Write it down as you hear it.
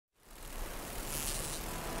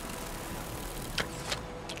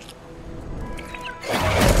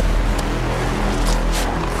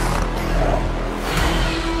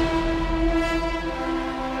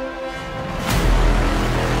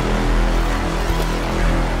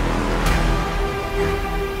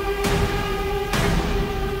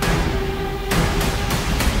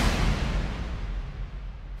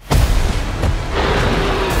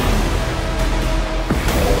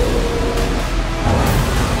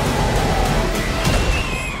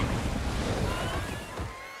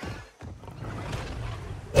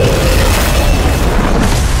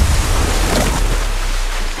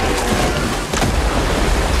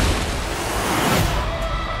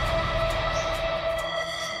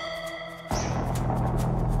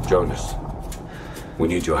Jonas, we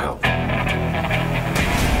need your help.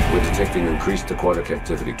 We're detecting increased aquatic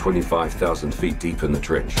activity 25,000 feet deep in the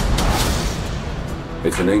trench.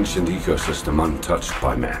 It's an ancient ecosystem untouched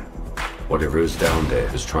by man. Whatever is down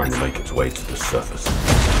there is trying to make its way to the surface.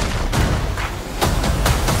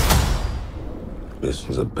 This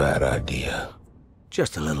was a bad idea.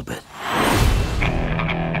 Just a little bit.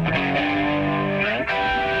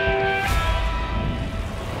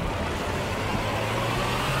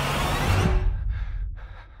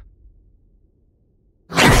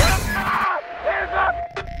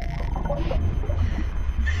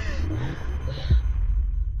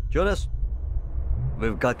 Jonas,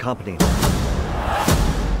 we've got company.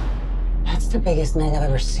 That's the biggest MEG I've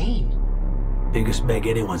ever seen. Biggest MEG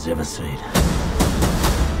anyone's ever seen.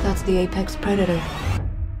 That's the apex predator.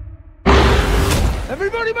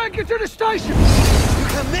 Everybody make it to the station! You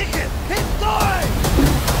can make it! Keep going!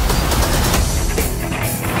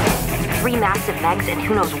 3 massive MEGs and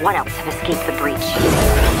who knows what else have escaped the breach.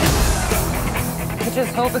 I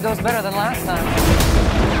just hope it goes better than last time.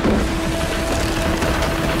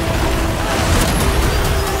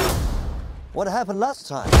 What happened last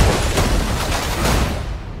time?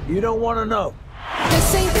 You don't want to know.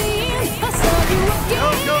 This ain't the end. I saw you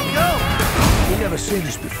again. Go! We've never seen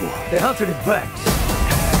this before. They hunted in packs.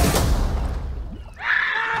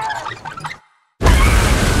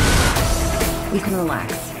 We can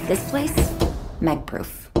relax. This place,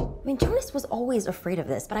 MEG-proof. I mean, Jonas was always afraid of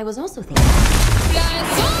this, but I was also thinking...